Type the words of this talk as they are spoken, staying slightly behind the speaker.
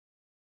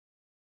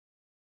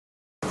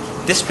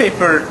This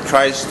paper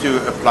tries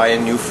to apply a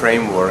new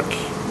framework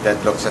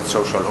that looks at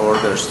social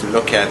orders, to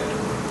look at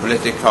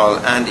political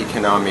and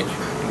economic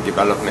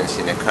developments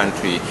in a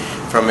country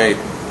from a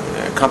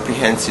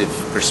comprehensive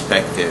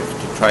perspective,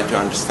 to try to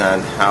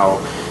understand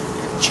how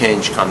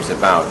change comes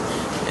about.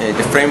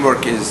 The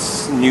framework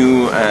is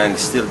new and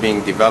still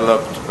being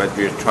developed, but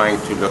we're trying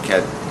to look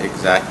at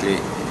exactly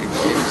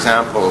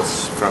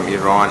examples from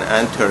Iran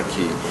and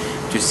Turkey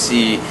to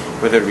see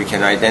whether we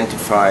can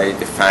identify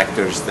the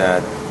factors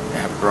that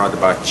have brought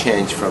about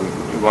change from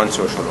one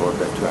social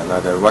order to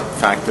another, what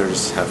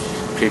factors have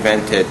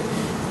prevented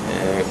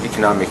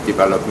economic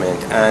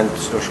development and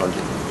social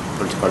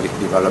political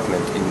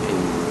development in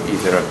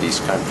either of these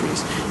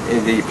countries.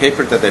 The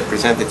paper that I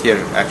presented here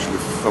actually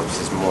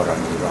focuses more on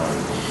Iran,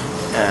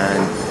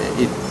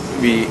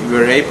 and we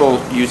were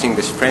able, using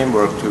this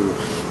framework, to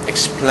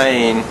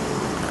explain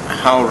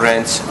how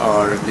rents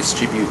are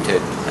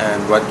distributed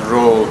and what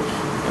role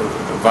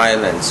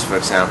violence, for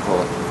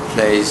example,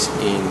 plays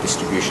in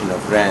distribution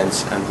of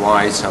rents, and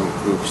why some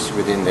groups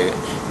within the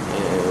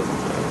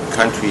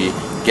country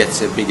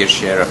gets a bigger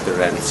share of the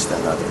rents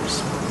than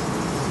others.